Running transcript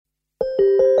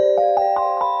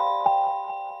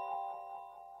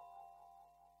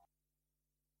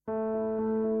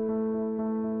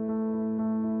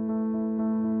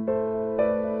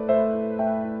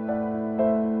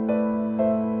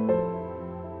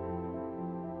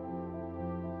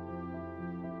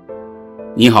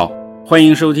你好，欢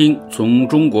迎收听从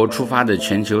中国出发的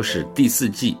全球史第4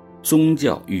季宗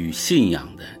教与信仰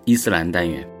的伊斯兰单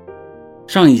元。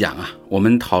上一讲我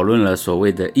们讨论了所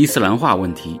谓的伊斯兰化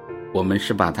问题，我们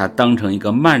是把它当成一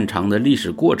个漫长的历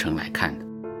史过程来看的。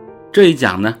这一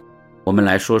讲呢，我们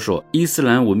来说说伊斯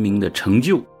兰文明的成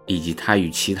就以及它与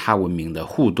其他文明的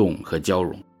互动和交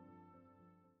融。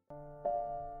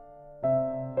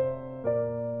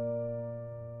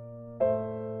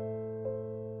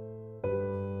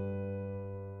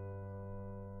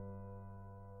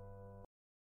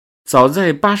早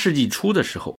在8世纪初的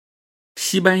时候，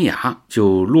西班牙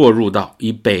就落入到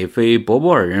以北非柏柏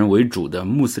尔人为主的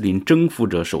穆斯林征服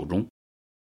者手中。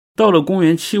到了公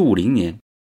元750年，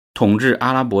统治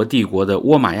阿拉伯帝国的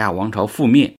倭马亚王朝覆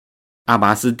灭，阿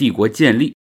拔斯帝国建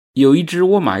立，有一支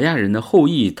倭马亚人的后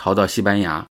裔逃到西班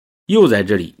牙，又在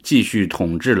这里继续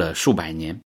统治了数百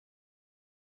年。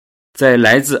在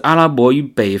来自阿拉伯与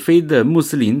北非的穆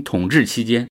斯林统治期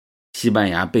间，西班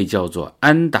牙被叫做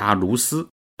安达卢斯，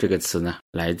这个词呢，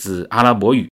来自阿拉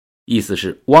伯语，意思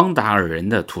是汪达尔人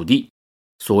的土地。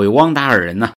所谓汪达尔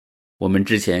人呢，我们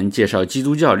之前介绍基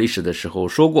督教历史的时候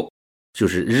说过，就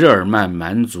是日耳曼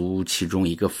蛮族其中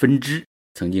一个分支，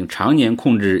曾经常年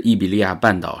控制伊比利亚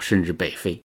半岛甚至北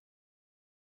非。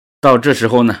到这时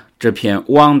候呢，这片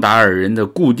汪达尔人的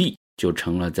故地就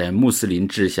成了在穆斯林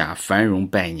治下繁荣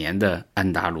100年的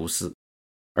安达卢斯，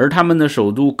而他们的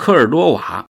首都科尔多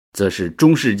瓦则是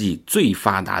中世纪最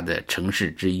发达的城市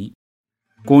之一。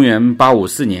公元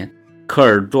854年，科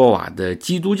尔多瓦的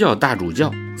基督教大主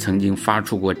教曾经发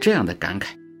出过这样的感慨，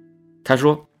他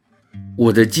说：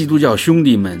我的基督教兄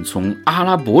弟们从阿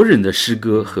拉伯人的诗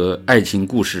歌和爱情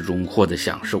故事中获得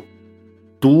享受，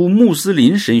读穆斯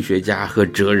林神学家和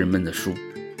哲人们的书，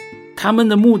他们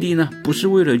的目的呢，不是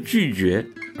为了拒绝，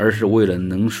而是为了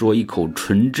能说一口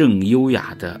纯正优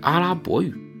雅的阿拉伯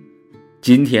语。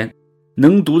今天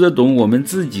能读得懂我们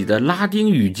自己的拉丁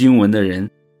语经文的人，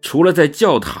除了在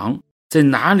教堂，在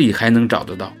哪里还能找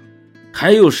得到？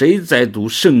还有谁在读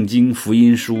圣经、福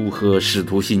音书和使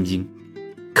徒信经？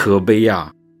可悲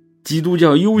啊，基督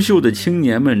教优秀的青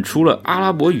年们除了阿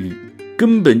拉伯语，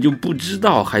根本就不知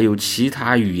道还有其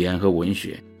他语言和文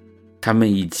学。他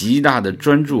们以极大的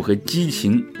专注和激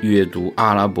情阅读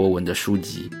阿拉伯文的书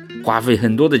籍，花费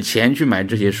很多的钱去买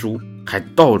这些书，还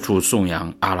到处颂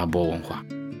扬阿拉伯文化。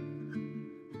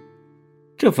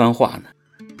这番话呢，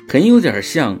很有点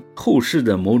像后世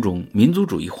的某种民族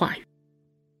主义话语。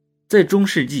在中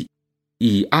世纪，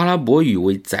以阿拉伯语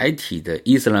为载体的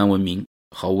伊斯兰文明，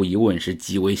毫无疑问是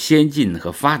极为先进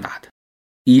和发达的，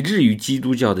以至于基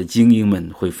督教的精英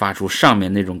们会发出上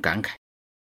面那种感慨。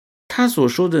他所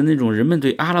说的那种人们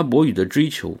对阿拉伯语的追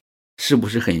求，是不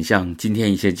是很像今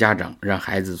天一些家长让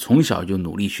孩子从小就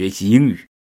努力学习英语？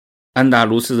安达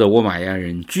卢斯的倭马亚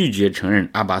人拒绝承认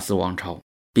阿拔斯王朝，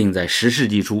并在10世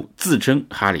纪初自称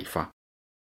哈里发。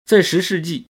在10世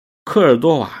纪，科尔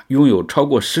多瓦拥有超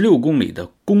过16公里的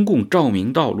公共照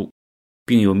明道路，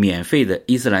并有免费的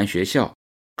伊斯兰学校、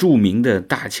著名的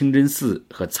大清真寺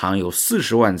和藏有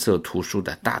40万册图书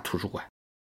的大图书馆。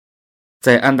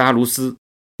在安达卢斯，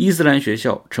伊斯兰学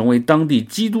校成为当地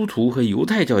基督徒和犹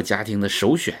太教家庭的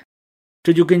首选，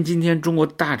这就跟今天中国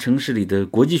大城市里的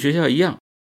国际学校一样，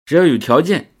只要有条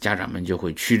件，家长们就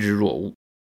会趋之若鹜。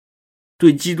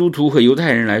对基督徒和犹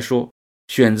太人来说，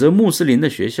选择穆斯林的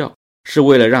学校是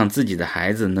为了让自己的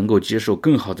孩子能够接受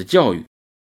更好的教育，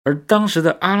而当时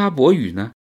的阿拉伯语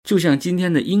呢，就像今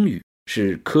天的英语，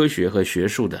是科学和学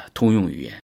术的通用语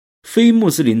言。非穆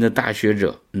斯林的大学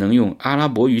者能用阿拉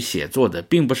伯语写作的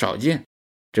并不少见，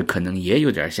这可能也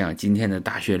有点像今天的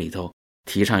大学里头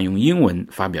提倡用英文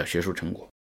发表学术成果。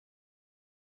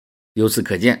由此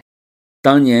可见，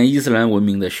当年伊斯兰文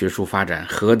明的学术发展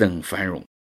何等繁荣。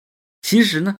其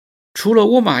实呢，除了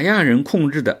倭马亚人控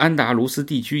制的安达卢斯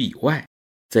地区以外，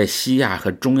在西亚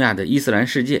和中亚的伊斯兰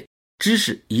世界，知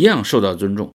识一样受到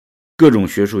尊重，各种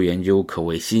学术研究可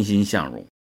谓欣欣向荣。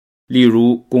例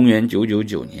如公元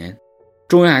999年，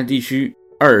中亚地区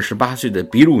28岁的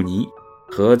比鲁尼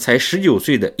和才19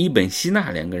岁的伊本希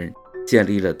纳2个人建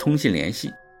立了通信联系。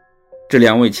这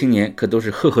2位青年可都是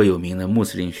赫赫有名的穆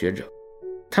斯林学者，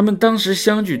他们当时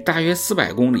相距大约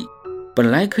400公里，本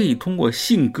来可以通过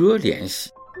信鸽联系，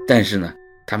但是呢，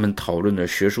他们讨论的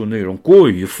学术内容过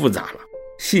于复杂了，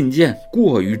信件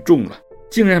过于重了，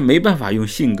竟然没办法用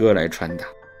信鸽来传达。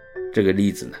这个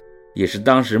例子呢，也是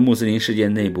当时穆斯林世界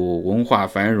内部文化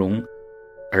繁荣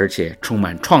而且充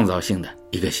满创造性的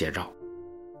一个写照。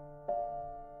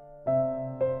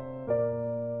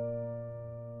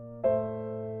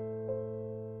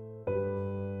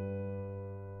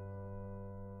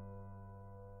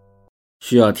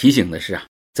需要提醒的是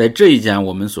在这一讲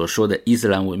我们所说的伊斯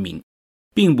兰文明，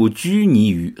并不拘泥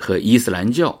于和伊斯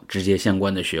兰教直接相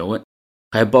关的学问，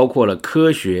还包括了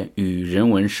科学与人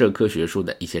文社科学术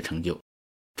的一些成就。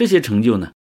这些成就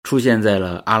呢，出现在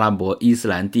了阿拉伯伊斯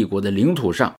兰帝国的领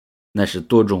土上，那是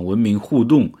多种文明互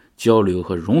动、交流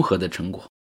和融合的成果。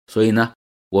所以呢，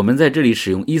我们在这里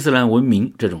使用伊斯兰文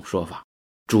明这种说法，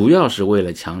主要是为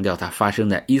了强调它发生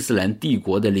在伊斯兰帝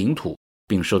国的领土，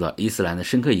并受到伊斯兰的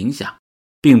深刻影响，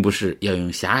并不是要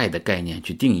用狭隘的概念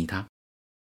去定义它。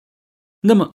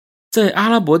那么在阿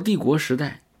拉伯帝国时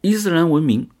代，伊斯兰文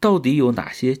明到底有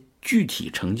哪些具体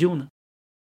成就呢？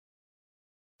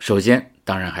首先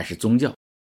当然还是宗教。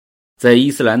在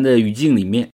伊斯兰的语境里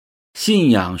面，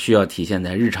信仰需要体现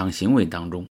在日常行为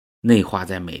当中，内化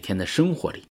在每天的生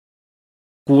活里。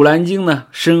古兰经呢，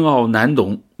深奥难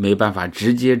懂，没办法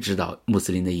直接指导穆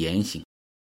斯林的言行，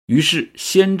于是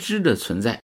先知的存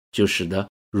在就使得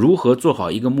如何做好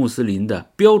一个穆斯林的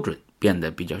标准变得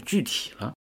比较具体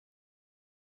了。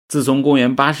自从公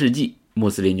元8世纪，穆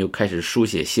斯林就开始书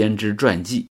写先知传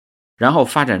记，然后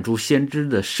发展出先知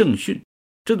的圣训，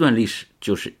这段历史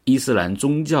就是伊斯兰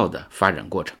宗教的发展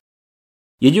过程。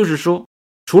也就是说，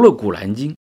除了古兰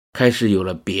经，开始有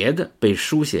了别的被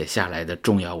书写下来的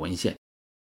重要文献。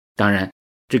当然，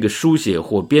这个书写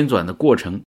或编纂的过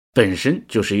程本身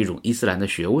就是一种伊斯兰的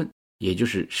学问，也就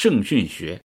是圣训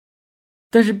学。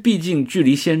但是毕竟距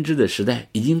离先知的时代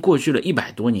已经过去了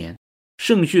100多年，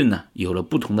圣训呢有了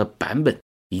不同的版本，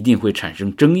一定会产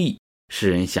生争议，使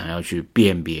人想要去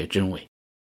辨别真伪。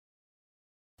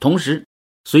同时，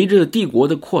随着帝国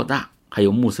的扩大，还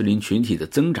有穆斯林群体的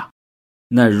增长，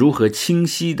那如何清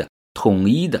晰的、统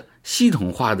一的、系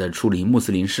统化的处理穆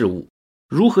斯林事务，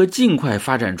如何尽快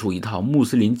发展出一套穆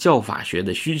斯林教法学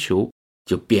的需求，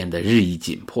就变得日益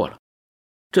紧迫了。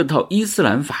这套伊斯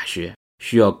兰法学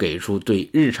需要给出对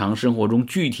日常生活中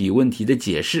具体问题的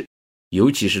解释，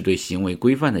尤其是对行为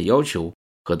规范的要求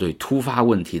和对突发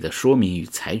问题的说明与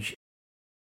裁决。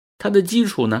它的基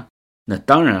础呢，那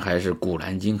当然还是古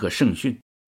兰经和圣训。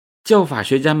教法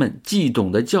学家们既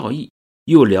懂得教义，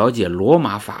又了解罗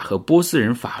马法和波斯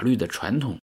人法律的传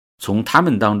统，从他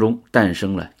们当中诞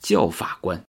生了教法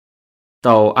观。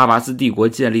到阿拔斯帝国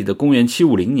建立的公元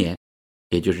750年，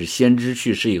也就是先知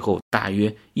去世以后大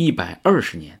约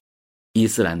120年，伊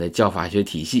斯兰的教法学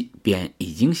体系便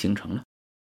已经形成了。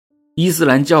伊斯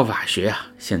兰教法学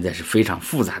现在是非常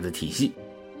复杂的体系。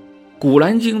古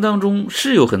兰经当中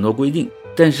是有很多规定，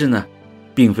但是呢，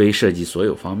并非涉及所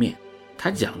有方面。他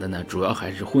讲的呢，主要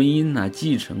还是婚姻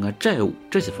继承债务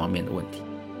这些方面的问题。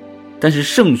但是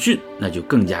圣训那就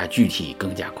更加具体，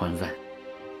更加宽泛。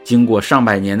经过上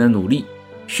百年的努力，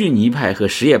逊尼派和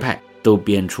什叶派都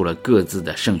编出了各自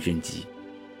的圣训集。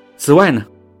此外呢，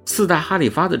四大哈里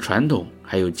发的传统，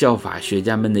还有教法学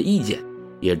家们的意见，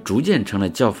也逐渐成了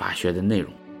教法学的内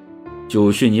容。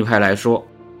就逊尼派来说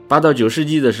，8到9世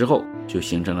纪的时候就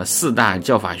形成了4大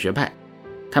教法学派，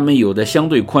他们有的相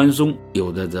对宽松，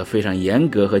有的则非常严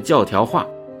格和教条化，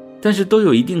但是都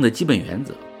有一定的基本原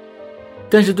则。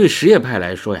但是对什叶派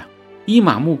来说伊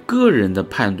玛目个人的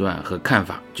判断和看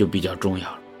法就比较重要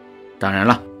了。当然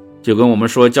了，就跟我们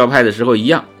说教派的时候一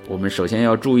样，我们首先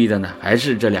要注意的呢，还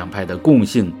是这两派的共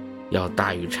性要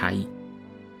大于差异。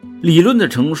理论的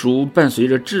成熟伴随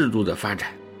着制度的发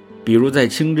展，比如在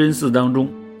清真寺当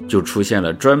中就出现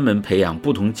了专门培养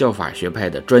不同教法学派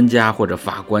的专家或者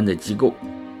法官的机构。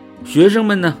学生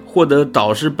们呢，获得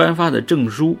导师颁发的证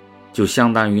书，就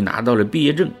相当于拿到了毕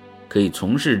业证，可以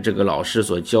从事这个老师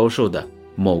所教授的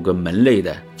某个门类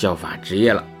的教法职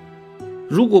业了。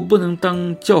如果不能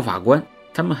当教法官，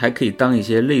他们还可以当一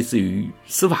些类似于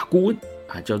司法顾问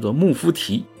叫做穆夫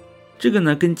提。这个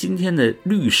呢，跟今天的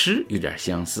律师有点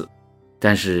相似，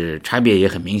但是差别也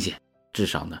很明显，至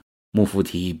少呢，穆夫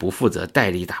提不负责代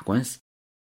理打官司。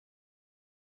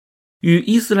与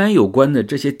伊斯兰有关的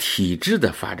这些体制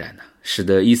的发展呢，使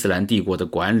得伊斯兰帝国的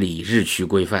管理日趋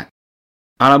规范。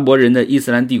阿拉伯人的伊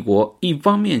斯兰帝国一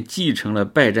方面继承了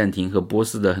拜占庭和波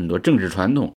斯的很多政治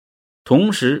传统，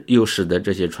同时又使得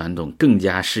这些传统更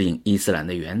加适应伊斯兰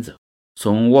的原则。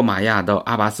从沃玛亚到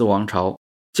阿拔斯王朝，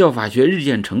教法学日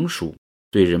渐成熟，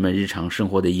对人们日常生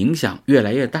活的影响越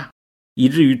来越大，以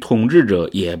至于统治者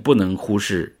也不能忽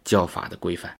视教法的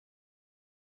规范。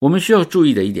我们需要注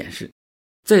意的一点是，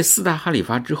在4大哈里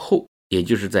发之后，也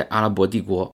就是在阿拉伯帝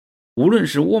国，无论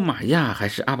是沃玛亚还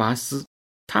是阿拔斯，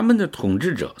他们的统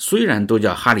治者虽然都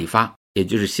叫哈里发，也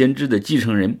就是先知的继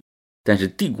承人，但是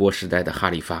帝国时代的哈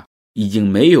里发已经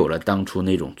没有了当初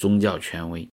那种宗教权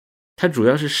威，他主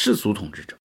要是世俗统治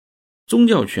者，宗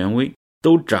教权威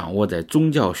都掌握在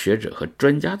宗教学者和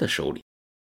专家的手里，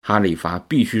哈里发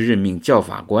必须任命教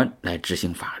法官来执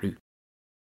行法律。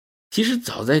其实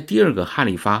早在第二个哈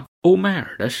里发欧迈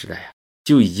尔的时代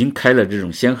就已经开了这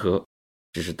种先河，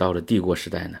只是到了帝国时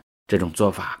代呢，这种做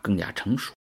法更加成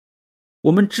熟。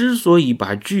我们之所以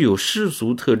把具有世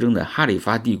俗特征的哈里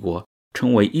发帝国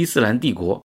称为伊斯兰帝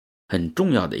国，很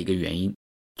重要的一个原因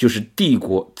就是帝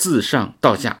国自上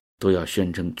到下都要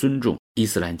宣称尊重伊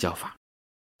斯兰教法，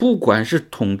不管是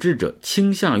统治者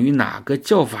倾向于哪个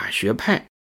教法学派，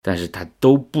但是他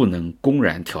都不能公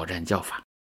然挑战教法。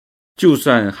就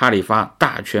算哈里发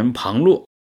大权旁落，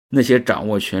那些掌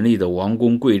握权力的王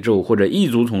公贵胄或者异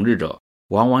族统治者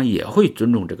往往也会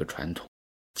尊重这个传统，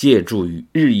借助于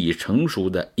日益成熟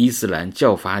的伊斯兰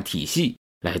教法体系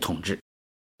来统治。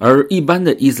而一般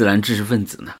的伊斯兰知识分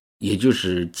子呢，也就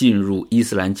是进入伊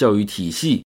斯兰教育体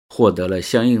系获得了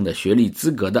相应的学历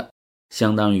资格的，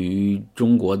相当于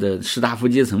中国的士大夫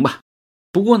阶层吧。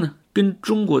不过呢，跟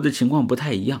中国的情况不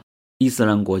太一样，伊斯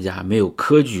兰国家没有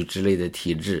科举之类的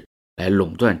体制来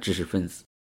垄断知识分子，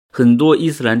很多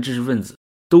伊斯兰知识分子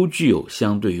都具有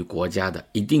相对于国家的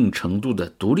一定程度的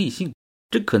独立性，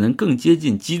这可能更接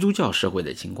近基督教社会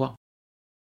的情况。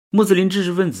穆斯林知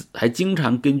识分子还经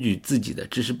常根据自己的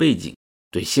知识背景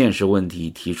对现实问题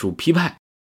提出批判，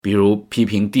比如批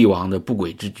评帝王的不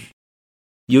轨之举。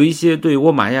有一些对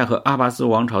倭玛亚和阿拔斯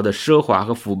王朝的奢华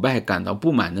和腐败感到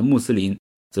不满的穆斯林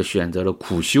则选择了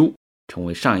苦修，成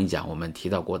为上一讲我们提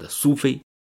到过的苏菲。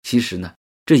其实呢，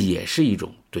这也是一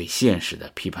种对现实的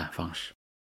批判方式。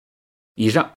以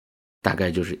上大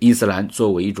概就是伊斯兰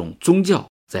作为一种宗教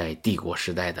在帝国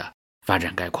时代的发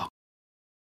展概况。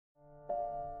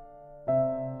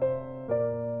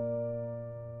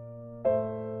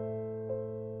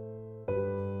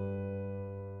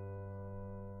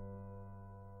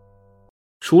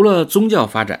除了宗教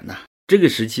发展呢，这个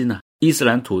时期呢，伊斯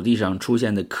兰土地上出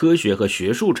现的科学和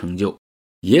学术成就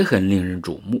也很令人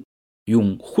瞩目，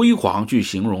用辉煌去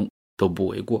形容都不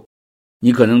为过。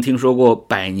你可能听说过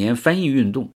100年翻译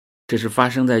运动，这是发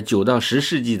生在9到10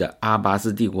世纪的阿拔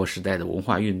斯帝国时代的文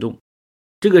化运动。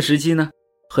这个时期呢，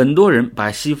很多人把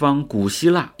西方古希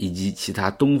腊以及其他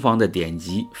东方的典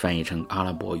籍翻译成阿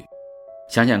拉伯语。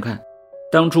想想看，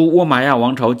当初倭玛亚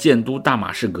王朝建都大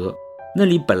马士革，那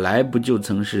里本来不就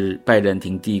曾是拜占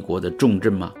庭帝国的重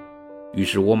镇吗？于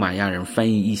是倭玛亚人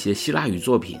翻译一些希腊语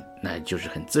作品，那就是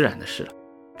很自然的事了。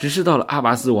只是到了阿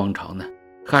拔斯王朝呢，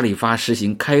哈里发实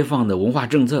行开放的文化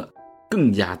政策，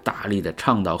更加大力的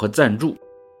倡导和赞助，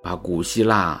把古希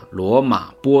腊、罗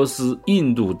马、波斯、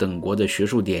印度等国的学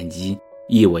术典籍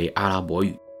译为阿拉伯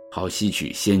语，好吸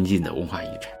取先进的文化遗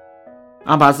产。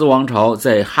阿拔斯王朝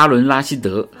在哈伦拉希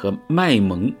德和麦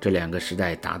蒙这2个时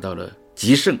代达到了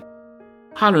极盛。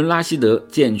哈伦拉希德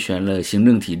健全了行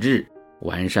政体制，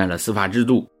完善了司法制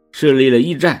度，设立了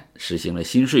驿站，实行了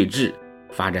新税制，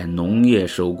发展农业、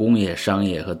手工业、商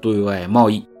业和对外贸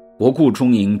易，国库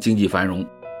充盈，经济繁荣，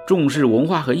重视文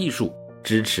化和艺术，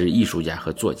支持艺术家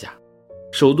和作家。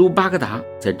首都巴格达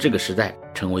在这个时代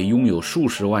成为拥有数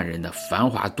十万人的繁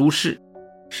华都市，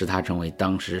使它成为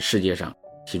当时世界上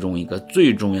其中一个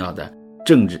最重要的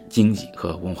政治、经济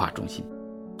和文化中心。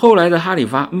后来的哈里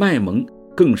发麦蒙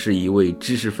更是一位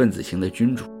知识分子型的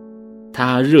君主，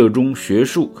他热衷学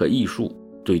术和艺术，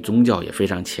对宗教也非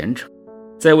常虔诚。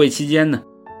在位期间呢，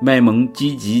麦蒙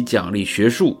积极奖励学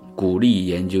术，鼓励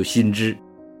研究新知。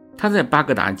他在巴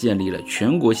格达建立了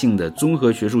全国性的综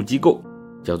合学术机构，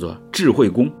叫做智慧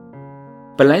宫。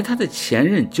本来他的前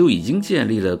任就已经建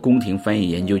立了宫廷翻译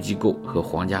研究机构和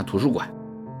皇家图书馆，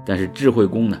但是智慧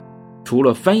宫呢，除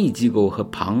了翻译机构和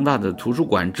庞大的图书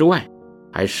馆之外，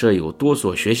还设有多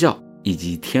所学校以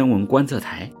及天文观测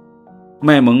台。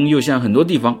麦蒙又向很多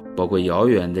地方，包括遥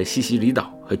远的西西里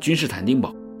岛和君士坦丁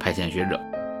堡派遣学者，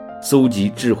搜集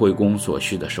智慧宫所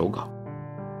需的手稿。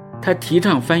他提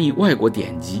倡翻译外国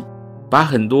典籍，把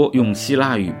很多用希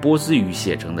腊语、波斯语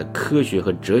写成的科学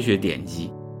和哲学典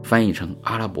籍翻译成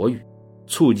阿拉伯语，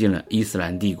促进了伊斯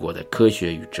兰帝国的科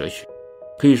学与哲学。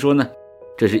可以说呢，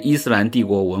这是伊斯兰帝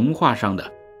国文化上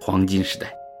的黄金时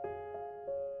代。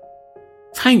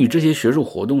参与这些学术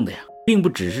活动的并不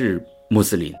只是穆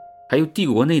斯林，还有帝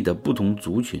国内的不同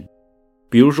族群。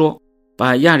比如说，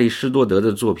把亚里士多德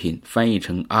的作品翻译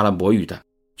成阿拉伯语的，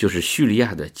就是叙利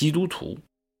亚的基督徒。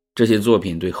这些作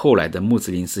品对后来的穆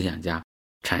斯林思想家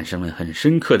产生了很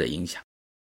深刻的影响。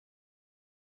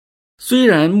虽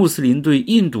然穆斯林对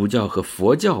印度教和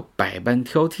佛教百般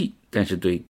挑剔，但是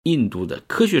对印度的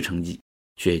科学成绩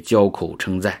却交口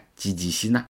称赞，积极吸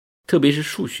纳，特别是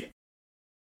数学。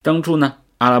当初呢，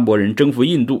阿拉伯人征服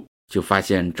印度，就发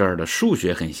现这儿的数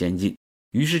学很先进，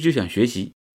于是就想学习。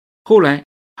后来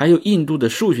还有印度的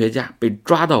数学家被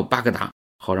抓到巴格达，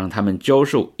好让他们教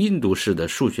授印度式的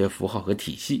数学符号和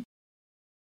体系。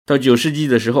到9世纪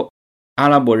的时候，阿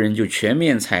拉伯人就全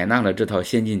面采纳了这套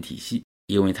先进体系，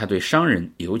因为它对商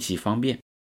人尤其方便。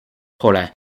后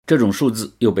来这种数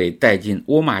字又被带进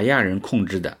倭马亚人控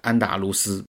制的安达卢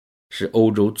斯，是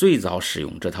欧洲最早使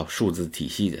用这套数字体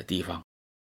系的地方。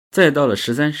再到了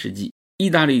13世纪，意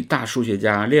大利大数学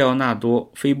家列奥纳多·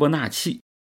斐波那契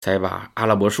才把阿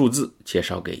拉伯数字介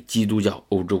绍给基督教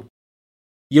欧洲。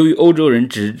由于欧洲人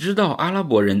只知道阿拉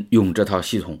伯人用这套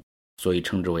系统，所以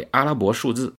称之为阿拉伯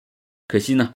数字。可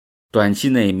惜呢，短期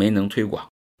内没能推广，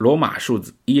罗马数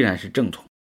字依然是正统。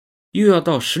又要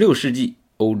到16世纪，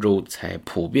欧洲才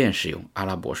普遍使用阿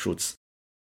拉伯数字。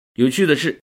有趣的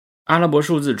是，阿拉伯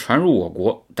数字传入我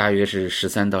国大约是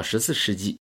13到14世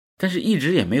纪，但是一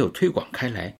直也没有推广开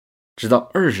来，直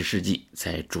到20世纪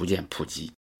才逐渐普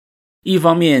及。一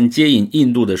方面接引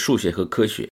印度的数学和科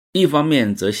学，一方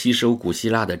面则吸收古希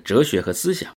腊的哲学和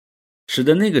思想，使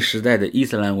得那个时代的伊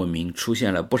斯兰文明出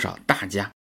现了不少大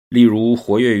家。例如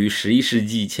活跃于11世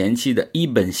纪前期的伊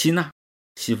本希纳，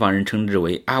西方人称之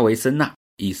为阿维森纳，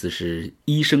意思是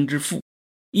医生之父。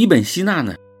伊本希纳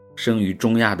呢，生于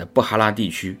中亚的布哈拉地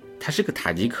区，他是个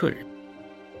塔吉克人。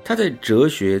他在哲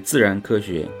学、自然科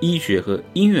学、医学和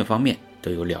音乐方面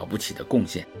都有了不起的贡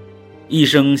献，一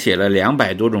生写了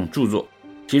200多种著作，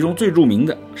其中最著名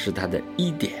的是他的《医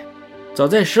典》。早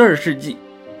在12世纪，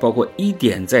包括《医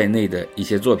典》在内的一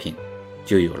些作品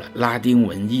就有了拉丁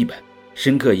文译本，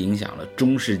深刻影响了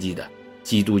中世纪的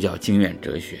基督教经院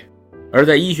哲学。而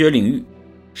在医学领域，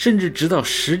甚至直到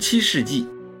17世纪，《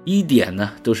医典》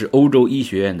呢都是欧洲医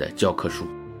学院的教科书。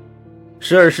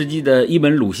12世纪的伊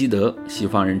本鲁希德，西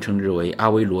方人称之为阿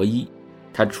维罗伊，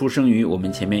他出生于我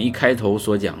们前面一开头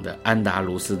所讲的安达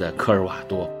卢斯的科尔瓦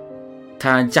多。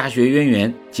他家学渊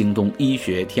源，精通医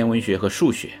学、天文学和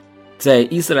数学，在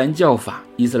伊斯兰教法、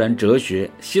伊斯兰哲学、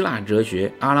希腊哲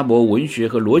学、阿拉伯文学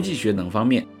和逻辑学等方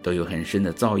面都有很深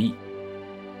的造诣。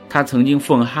他曾经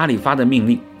奉哈里发的命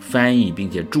令翻译并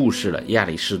且注释了亚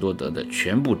里士多德的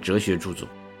全部哲学著作。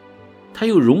他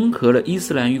又融合了伊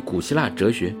斯兰与古希腊哲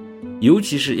学，尤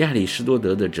其是亚里士多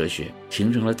德的哲学，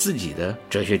形成了自己的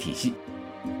哲学体系，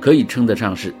可以称得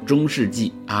上是中世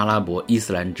纪阿拉伯伊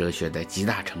斯兰哲学的集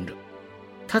大成者。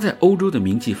他在欧洲的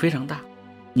名气非常大，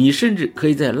你甚至可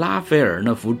以在拉斐尔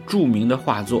那幅著名的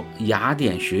画作《雅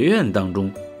典学院》当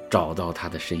中找到他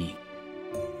的身影。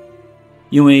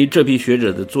因为这批学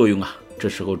者的作用啊，这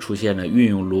时候出现了运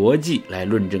用逻辑来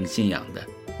论证信仰的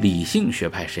理性学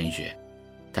派神学。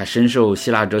他深受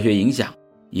希腊哲学影响，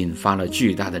引发了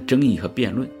巨大的争议和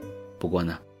辩论。不过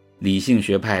呢，理性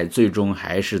学派最终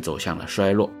还是走向了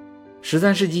衰落。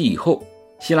13世纪以后，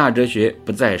希腊哲学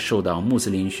不再受到穆斯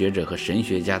林学者和神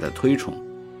学家的推崇，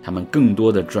他们更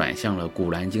多地转向了古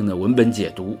兰经的文本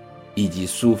解读以及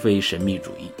苏菲神秘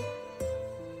主义。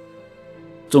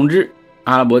总之，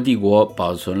阿拉伯帝国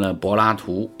保存了柏拉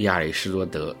图、亚里士多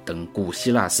德等古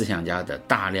希腊思想家的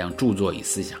大量著作与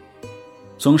思想。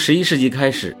从11世纪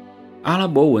开始，阿拉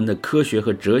伯文的科学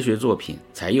和哲学作品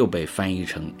才又被翻译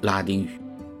成拉丁语，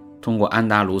通过安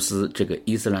达卢斯这个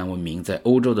伊斯兰文明在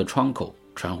欧洲的窗口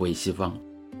传回西方。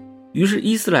于是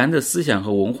伊斯兰的思想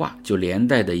和文化就连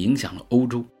带地影响了欧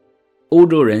洲。欧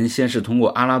洲人先是通过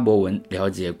阿拉伯文了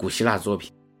解古希腊作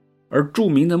品，而著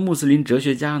名的穆斯林哲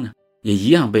学家呢，也一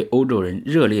样被欧洲人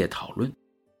热烈讨论。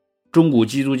中古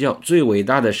基督教最伟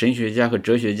大的神学家和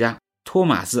哲学家托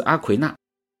马斯·阿奎那，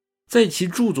在其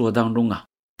著作当中啊，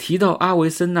提到阿维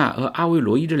森纳和阿维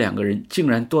罗伊这2个人竟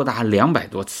然多达200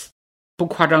多次。不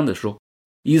夸张地说，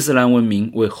伊斯兰文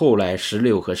明为后来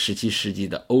16和17世纪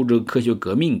的欧洲科学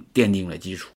革命奠定了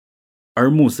基础，而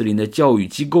穆斯林的教育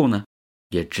机构呢，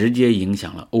也直接影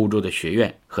响了欧洲的学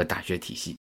院和大学体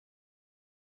系。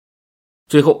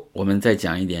最后我们再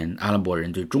讲一点阿拉伯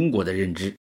人对中国的认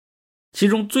知。其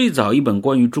中最早一本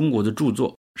关于中国的著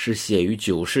作是写于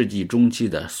9世纪中期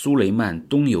的苏雷曼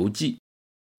东游记。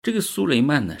这个苏雷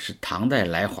曼呢，是唐代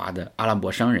来华的阿拉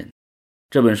伯商人。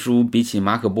这本书比起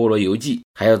马可波罗游记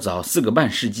还要早4个半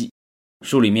世纪。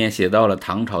书里面写到了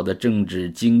唐朝的政治、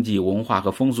经济、文化和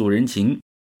风俗人情，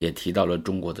也提到了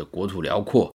中国的国土辽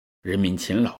阔、人民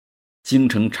勤劳、京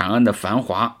城长安的繁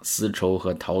华、丝绸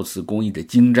和陶瓷工艺的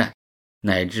精湛，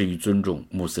乃至于尊重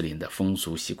穆斯林的风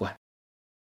俗习惯。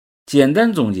简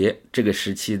单总结，这个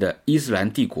时期的伊斯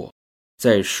兰帝国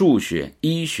在数学、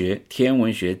医学、天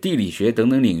文学、地理学等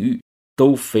等领域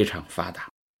都非常发达。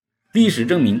历史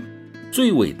证明，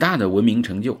最伟大的文明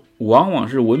成就往往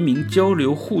是文明交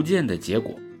流互鉴的结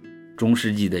果。中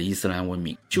世纪的伊斯兰文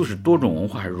明就是多种文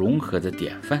化融合的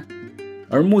典范，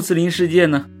而穆斯林世界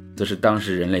呢，则是当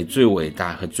时人类最伟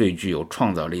大和最具有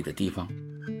创造力的地方。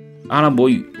阿拉伯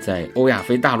语在欧亚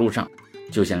非大陆上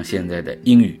就像现在的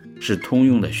英语，是通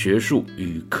用的学术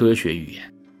与科学语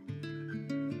言。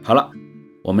好了，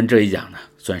我们这一讲呢，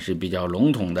算是比较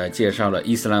笼统的介绍了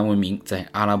伊斯兰文明在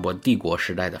阿拉伯帝国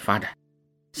时代的发展。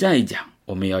下一讲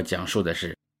我们要讲述的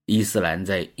是伊斯兰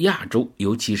在亚洲，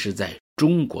尤其是在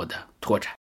中国的拓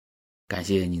展。感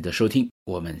谢你的收听，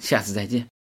我们下次再见。